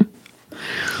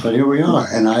 But here we are,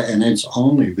 and it's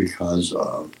only because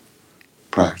of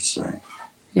practicing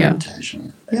Yeah.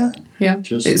 meditation. Yeah. And Yeah.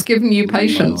 just It's given you living my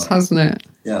patience, life. hasn't it?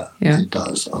 Yeah, Yeah. it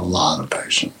does. A lot of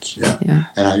patience. Yeah. Yeah.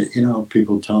 And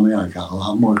people tell me I got a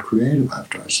lot more creative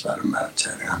after I started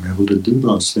meditating. I'm able to do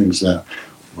those things that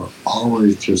were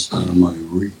always just out of my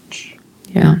reach.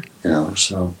 Yeah.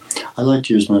 So I like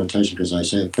to use meditation because I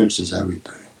say it fixes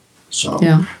everything. So,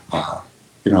 Yeah.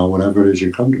 whatever it is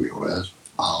you come to me with,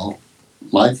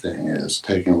 my thing is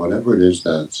taking whatever it is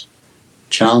that's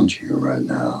challenging you right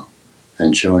now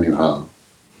and showing you how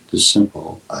the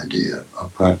simple idea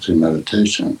of practicing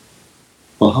meditation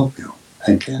will help you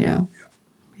and can Yeah. help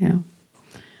you. Yeah.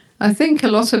 I think a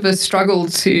lot of us struggle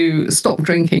to stop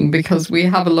drinking because we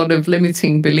have a lot of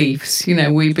limiting beliefs.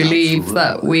 We believe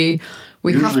that Absolutely.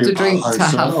 we have Usually to drink about to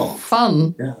have ourselves.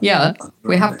 fun. Yeah.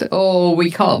 We have to, we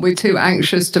can't, we're too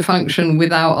anxious to function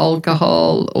without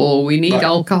alcohol, or we need Right.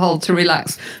 alcohol to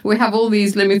relax. We have all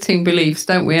these limiting beliefs,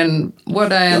 don't we? And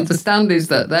what I understand is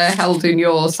that they're held in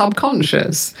your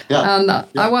subconscious. Yeah. And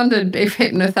I wondered if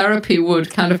hypnotherapy would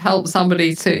kind of help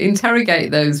somebody to interrogate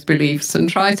those beliefs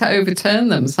and try to overturn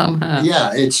them somehow.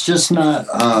 Yeah, it's just not,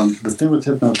 the thing with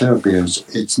hypnotherapy is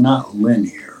it's not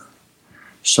linear.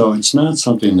 So it's not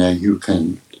something that you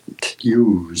can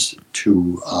use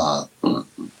to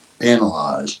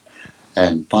analyze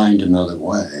and find another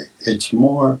way. It's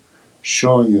more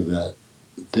showing you that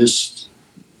this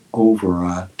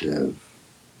overactive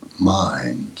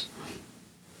mind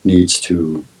needs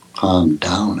to calm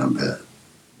down a bit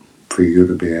for you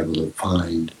to be able to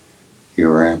find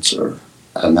your answer.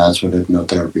 And that's what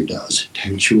hypnotherapy does. It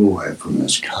takes you away from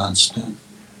this constant,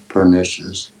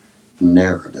 pernicious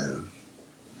narrative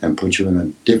and puts you in a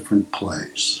different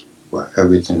place where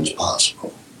everything is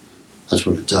possible. That's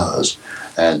what it does.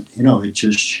 And, it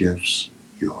just shifts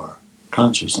your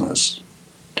consciousness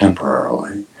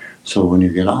temporarily. So when you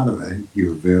get out of it,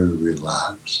 you're very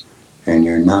relaxed and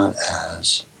you're not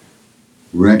as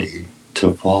ready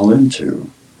to fall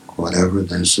into whatever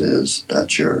this is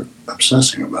that you're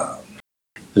obsessing about.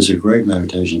 There's a great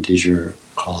meditation teacher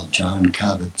called John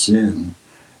Kabat-Zinn,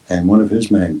 and one of his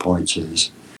main points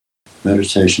is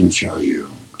meditation shows you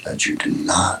that you do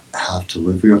not have to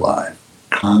live your life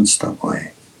constantly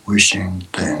wishing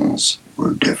things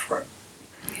were different.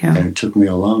 Yeah. And it took me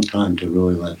a long time to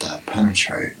really let that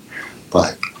penetrate.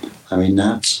 But,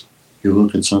 you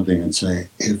look at something and say,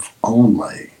 if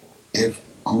only,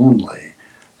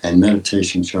 and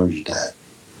meditation shows you that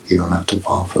you don't have to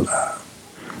fall for that.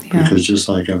 Yeah. Because just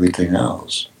like everything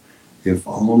else, if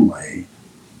only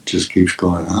just keeps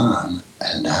going on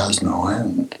and has no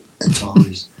end.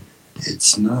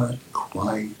 It's not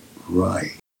quite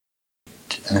right.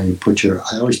 And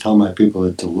I always tell my people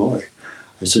at Deloitte,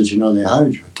 I said, they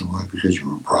hired you at Deloitte because you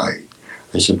were bright.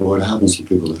 I said, but what happens to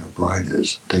people that are bright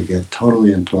is they get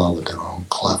totally enthralled with their own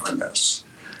cleverness.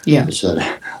 Yeah. I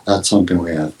said, that's something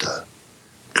we have to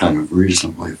kind of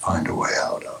reasonably find a way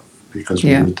out of. Because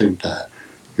when you think that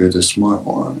you're the smart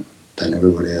one, then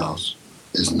everybody else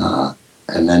is not.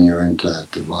 And then you're into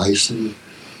that divisive,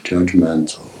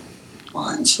 judgmental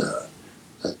mindset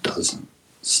that doesn't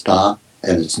stop,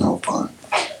 and it's no fun.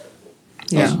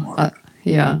 Doesn't work.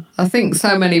 I think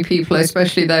so many people,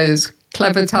 especially those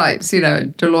clever types,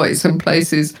 Deloitte's and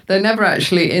places, they're never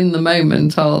actually in the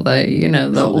moment, are they?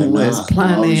 They're always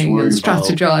planning and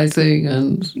strategizing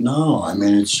and... No,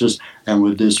 it's just, and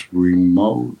with this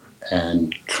remote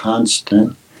and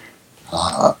constant,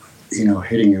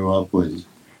 hitting you up with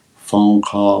phone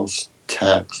calls,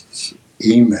 texts,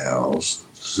 emails,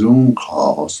 Zoom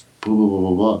calls, blah, blah,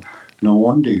 blah, blah. No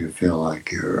wonder you feel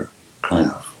like you're kind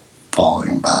of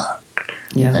falling back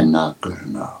and not good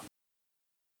enough.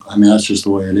 That's just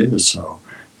the way it is. So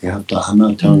you have to, I'm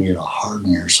not telling you to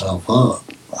harden yourself up.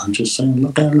 I'm just saying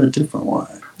look at it a different way.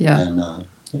 Yeah. And,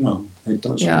 it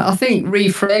does. Yeah, I think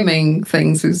reframing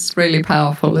things is really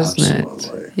powerful, isn't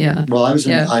Absolutely. it? Yeah. Well,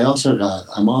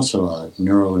 I'm also a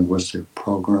neuro-linguistic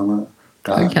programmer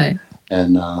guy. Okay.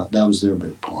 And that was their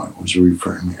big point, was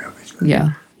reframing everything.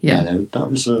 Yeah. And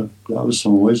that was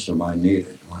some wisdom I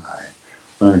needed when I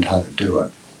learned how to do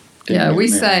it. Yeah, we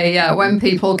say, when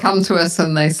people come to us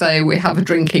and they say we have a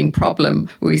drinking problem,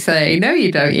 we say, no,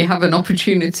 you don't. You have an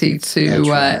opportunity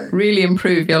to really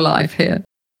improve your life here.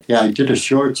 Yeah, I did a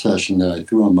short session that I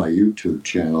threw on my YouTube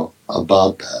channel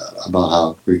about that, about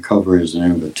how recovery is an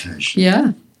invitation.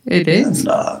 Yeah, it is.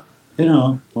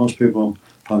 And, most people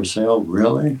probably say, oh,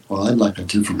 really? Well, I'd like a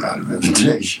different kind of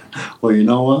invitation. Well, you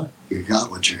know what? You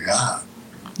got what you got.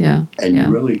 Yeah. And you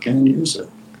really can use it.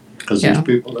 Because there's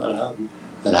people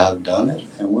that have done it,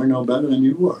 and we're no better than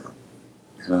you were.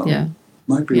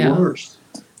 Might be worse.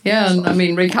 Yeah, and I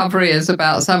mean, recovery is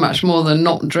about so much more than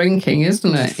not drinking,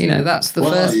 isn't it? That's the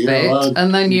first bit,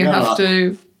 and then you have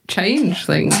to change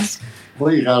things.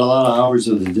 Well, you got a lot of hours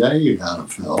of the day you got to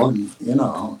fill, and,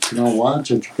 if you don't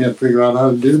watch it, you can't figure out how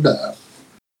to do that.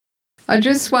 I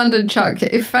just wondered, Chuck,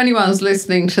 if anyone's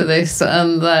listening to this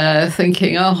and they're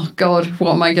thinking, oh, God,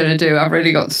 what am I going to do? I've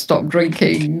really got to stop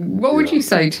drinking. What would you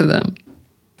say to them?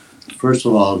 First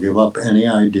of all, give up any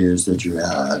ideas that you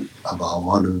had about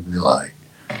what it would be like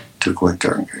to quit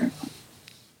drinking.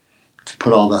 To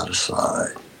put all that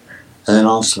aside. And then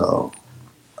also,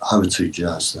 I would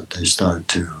suggest that they start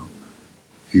to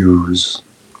use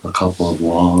a couple of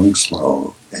long,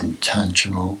 slow,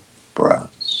 intentional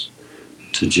breaths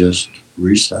to just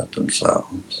reset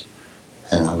themselves.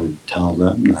 And I would tell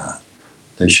them that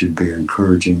they should be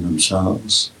encouraging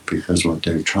themselves because what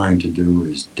they're trying to do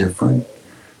is different,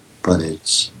 but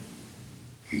it's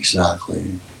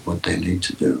exactly what they need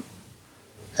to do.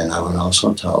 And I would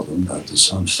also tell them that the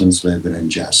substance they've been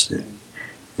ingesting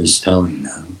is telling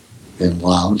them in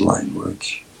loud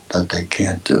language that they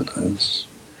can't do this.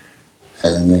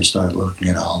 And then they start looking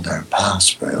at all their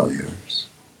past failures,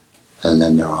 and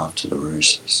then they're off to the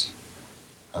races.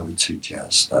 I would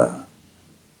suggest that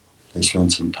they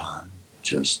spend some time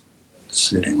just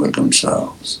sitting with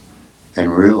themselves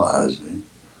and realizing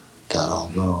that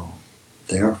although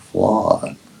they're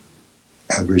flawed,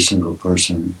 every single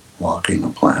person walking the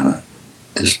planet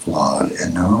is flawed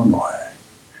in their own way.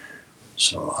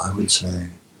 So I would say,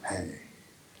 hey,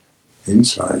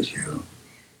 inside you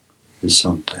is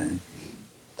something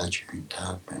that you can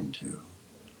tap into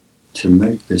to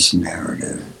make this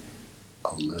narrative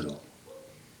a little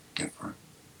different.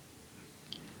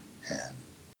 And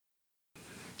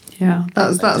yeah,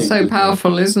 that's so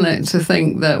powerful, isn't it? To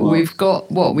think that we've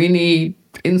got what we need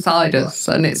inside us,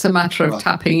 and it's a matter of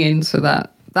tapping into that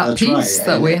piece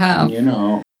that we have.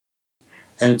 And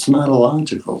it's not a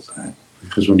logical thing,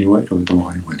 because when you wake up in the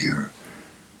morning with your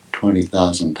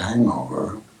 20,000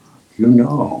 hangover,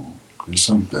 there's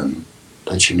something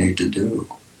that you need to do.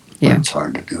 But it's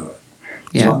hard to do it.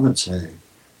 Yeah. So I would say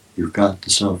you've got the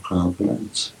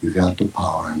self-confidence, you've got the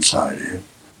power inside you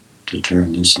to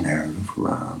turn this narrative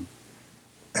around.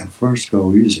 And first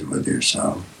go easy with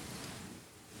yourself.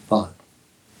 But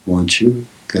once you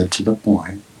get to the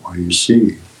point where you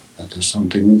see that there's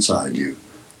something inside you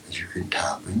that you can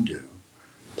tap into,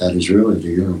 that is really the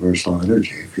universal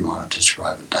energy, if you want to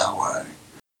describe it that way.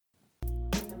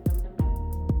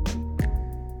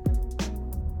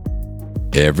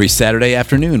 Every Saturday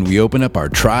afternoon, we open up our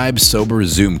Tribe Sober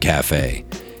Zoom Cafe.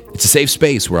 It's a safe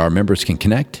space where our members can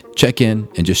connect, check in,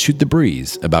 and just shoot the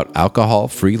breeze about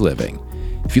alcohol-free living.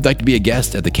 If you'd like to be a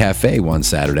guest at the cafe one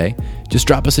Saturday, just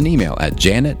drop us an email at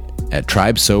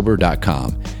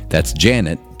janet@tribesober.com. That's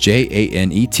Janet,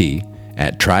 Janet,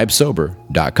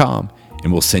 @tribesober.com,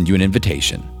 and we'll send you an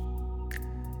invitation.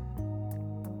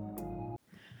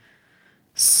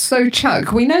 So,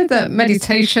 Chuck, we know that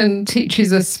meditation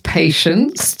teaches us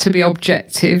patience, to be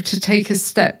objective, to take a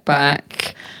step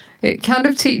back. It kind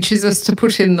of teaches us to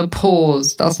put in the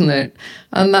pause, doesn't it?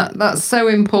 And that's so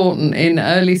important in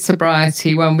early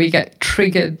sobriety when we get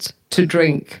triggered to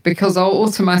drink, because our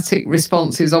automatic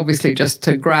response is obviously just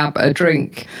to grab a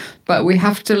drink. But we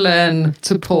have to learn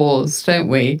to pause, don't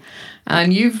we?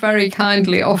 And you've very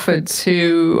kindly offered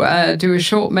to do a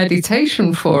short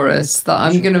meditation for us that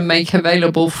I'm going to make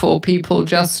available for people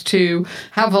just to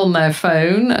have on their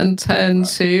phone and turn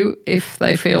to if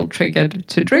they feel triggered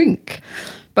to drink.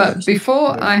 But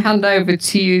before I hand over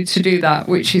to you to do that,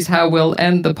 which is how we'll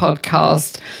end the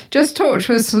podcast, just talk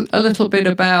to us a little bit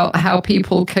about how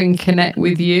people can connect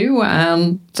with you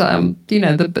and,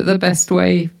 the best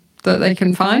way that they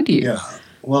can find you. Yeah,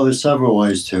 well, there's several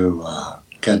ways to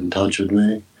get in touch with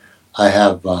me. I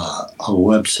have a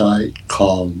website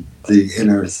called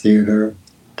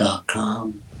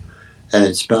theinnertheater.com, and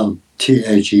it's spelled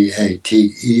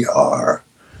Theater.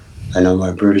 I know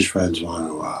my British friends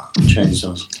want to change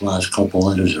those last couple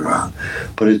letters around,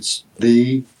 but it's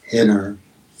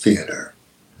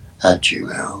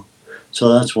theinnertheater@gmail.com.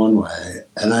 So that's one way.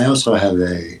 And I also have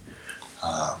a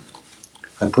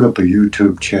I put up a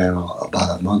YouTube channel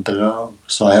about a month ago,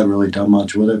 so I haven't really done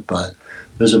much with it, but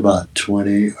there's about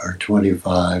 20 or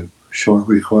 25 short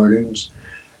recordings,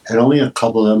 and only a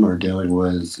couple of them are dealing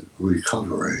with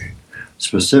recovery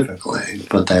specifically,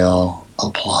 but they all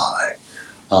apply.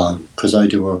 Because I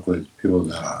do work with people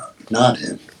that are not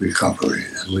in recovery,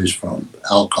 at least from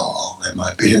alcohol. They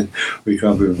might be in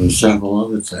recovery from several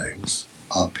other things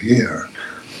up here.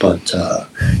 But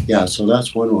yeah, so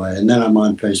that's one way. And then I'm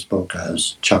on Facebook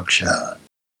as Chuck Shad.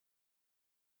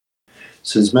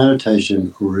 Since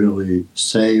meditation really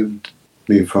saved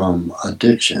me from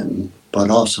addiction, but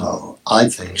also I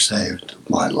think saved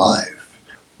my life.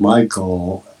 My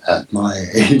goal at my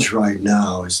age right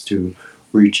now is to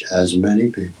reach as many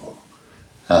people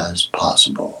as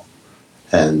possible.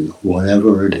 And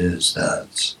whatever it is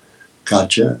that's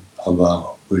got you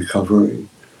about recovery,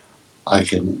 I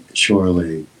can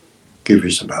surely give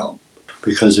you some help.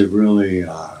 Because it really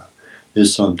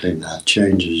is something that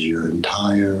changes your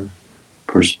entire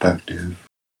perspective,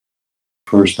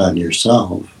 first on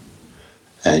yourself,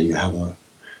 and you have a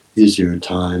easier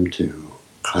time to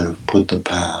kind of put the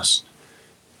past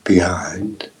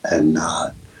behind and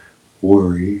not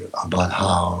worry about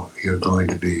how you're going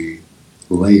to be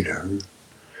later,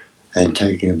 and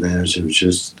taking advantage of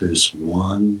just this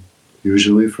one,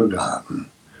 usually forgotten,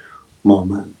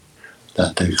 moment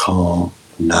that they call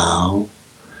now.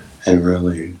 And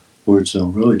really, words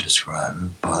don't really describe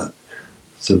it, but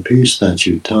the peace that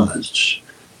you touch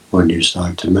when you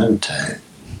start to meditate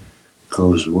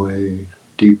goes way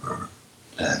deeper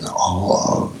than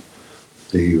all of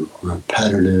the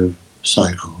repetitive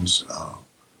cycles of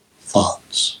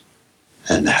thoughts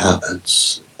and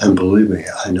habits. And believe me,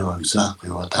 I know exactly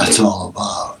what that's all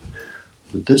about.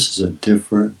 But this is a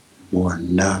different, more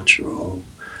natural.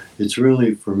 It's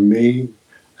really, for me,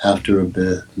 after a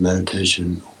bit,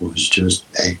 meditation was just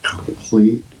a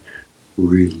complete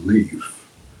relief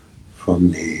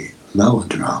from the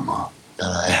melodrama that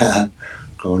I had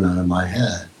going on in my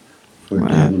head for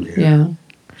damn near Yeah.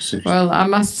 60. Well, I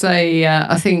must say,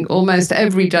 I think almost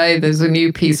every day there's a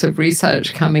new piece of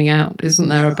research coming out, isn't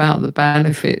there, about the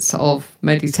benefits of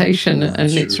meditation, That's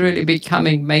and it's true. really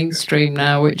becoming mainstream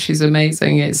now, which is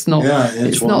amazing. It's not, Yeah,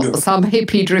 it's not wonderful. some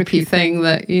hippy drippy thing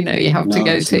that you have to No,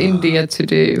 go it's to not. India to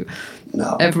do.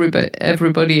 No.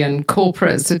 Everybody and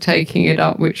corporates are taking it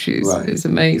up, which is Right. is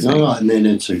amazing. No, I mean,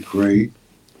 it's a great,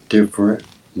 different,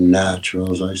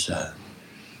 natural, as I said,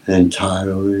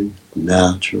 entirely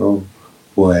natural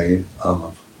way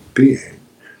of being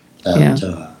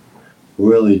that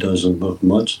really doesn't look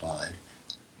much like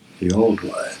the old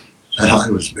way that I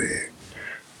was being.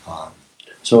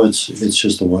 So it's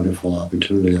just a wonderful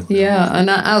opportunity. Yeah, and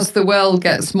as the world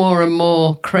gets more and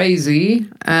more crazy,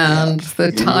 and the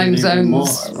You time need even more,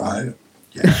 zones, right?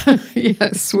 Yeah.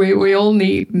 yes, we all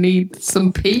need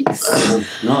some peace.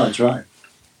 No, that's right.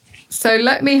 So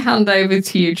let me hand over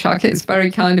to you, Chuck. It's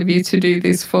very kind of you to do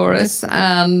this for us.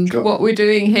 And Sure. what we're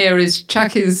doing here is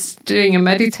Chuck is doing a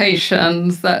meditation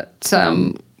that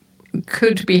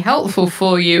could be helpful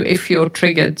for you if you're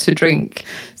triggered to drink.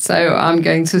 So I'm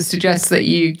going to suggest that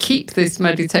you keep this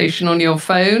meditation on your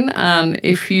phone. And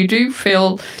if you do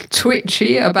feel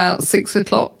twitchy about 6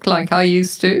 o'clock, like I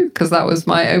used to, because that was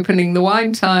my opening the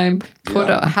wine time,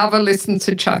 have a listen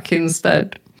to Chuck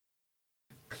instead.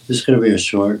 This is going to be a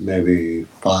short, maybe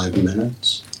 5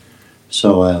 minutes.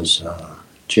 So as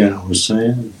Janet was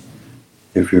saying,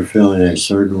 if you're feeling a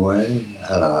certain way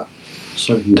at a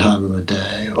certain time of the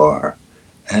day or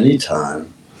any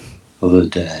time of the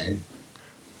day,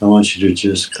 I want you to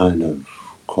just kind of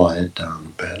quiet down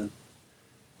a bit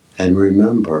and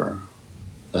remember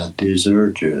that these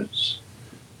urges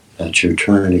that you're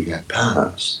trying to get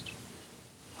past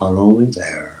are only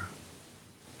there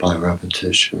by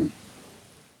repetition.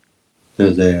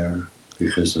 They're there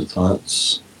because the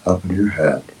thoughts up in your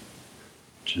head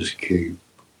just keep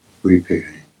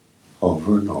repeating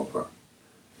over and over.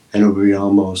 And it'll be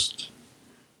almost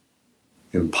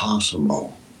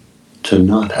impossible to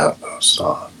not have those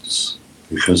thoughts,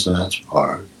 because that's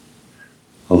part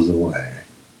of the way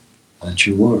that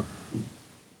you were.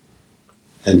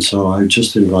 And so I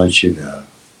just invite you to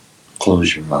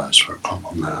close your eyes for a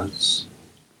couple minutes,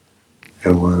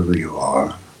 and wherever you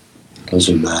are,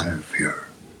 doesn't matter if you're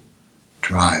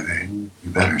driving, you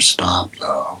better stop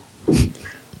though.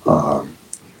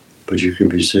 But you can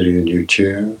be sitting in your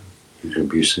chair, you can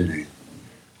be sitting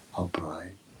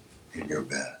upright in your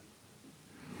bed,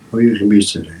 or you can be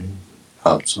sitting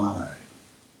outside.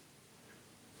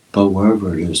 But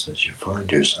wherever it is that you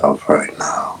find yourself right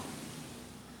now,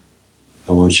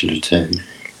 I want you to take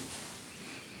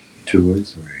 2 or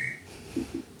 3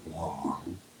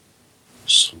 long,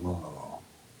 slow,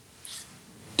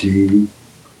 deep,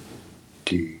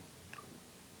 deep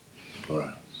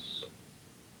breaths.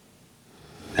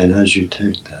 And as you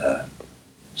take that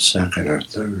second or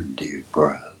third deep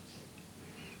breath,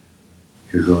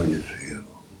 you're going to feel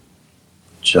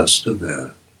just a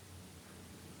bit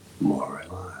more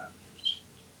relaxed.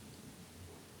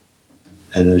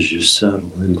 And as you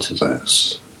settle into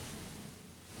this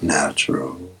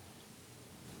natural,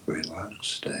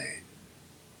 relaxed state,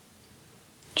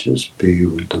 just be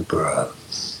with the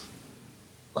breath.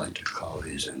 I like to call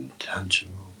these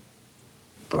intentional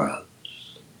breaths.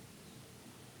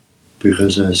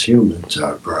 Because as humans,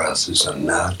 our breath is a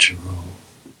natural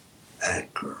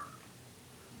anchor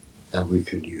that we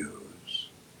can use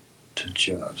to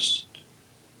just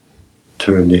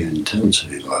turn the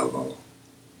intensity level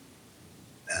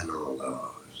and all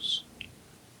those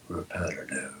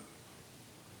repetitive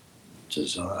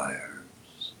desires.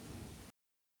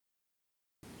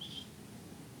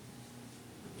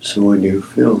 So when you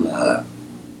feel that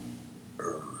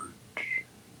urge,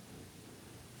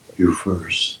 you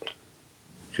first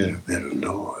get a bit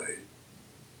annoyed,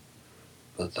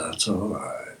 but that's all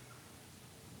right.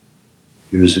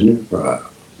 Using your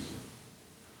breath,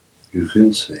 you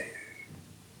can see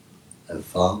that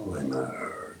following that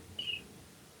urge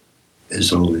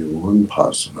is only one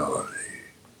possibility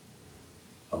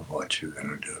of what you're going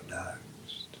to do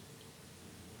next.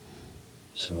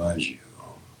 So as you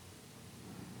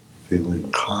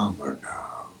feeling calmer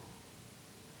now,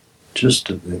 just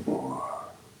a bit more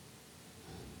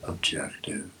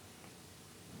objective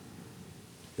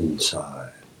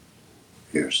inside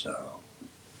yourself.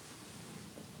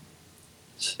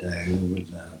 Stay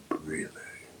with that breathing.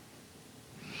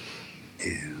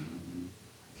 In,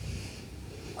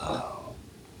 out,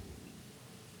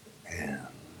 in,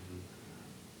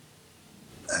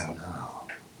 and out.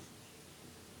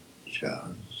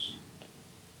 Just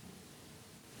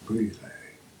breathing.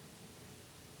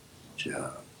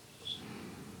 Just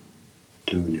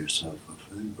doing yourself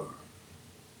a favor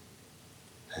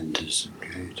and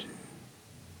disengaging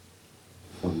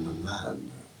from the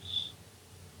madness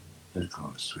that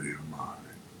goes through your mind.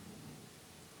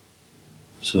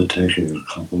 So taking a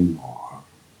couple more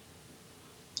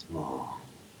long,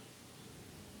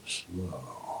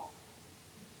 slow,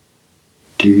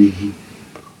 deep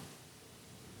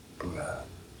breaths.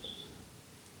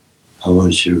 I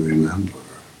want you to remember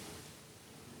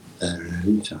that at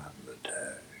any time of the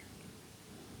day,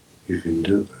 you can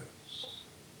do this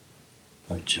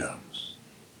by just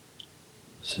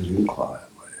sitting quietly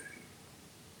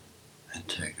and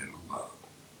taking a look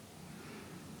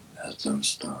at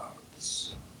those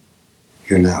thoughts.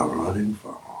 You're not running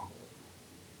from them.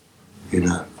 You're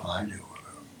not fighting with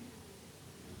them.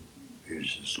 You're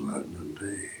just letting them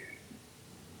be.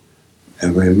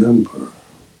 And remember,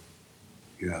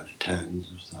 you have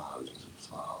tens of thousands of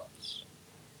thoughts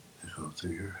that go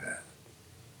through your head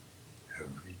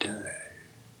every day.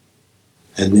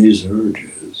 And these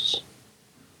urges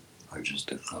are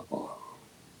just a couple of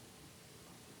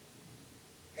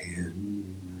them.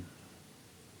 In,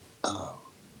 out,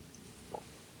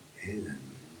 in,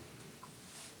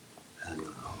 and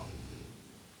out.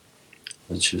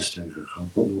 Let's just take a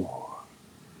couple more.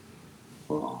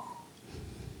 Long,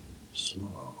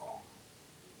 slow,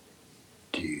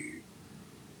 deep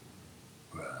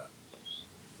breaths.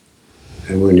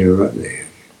 And when you're ready,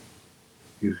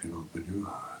 you can open your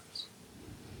eyes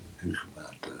and come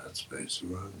back to that space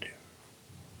around you.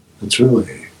 That's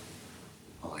really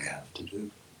all you have to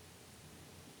do.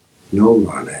 No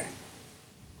running,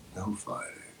 no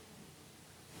fighting.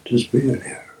 Just being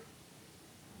here.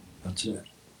 That's it.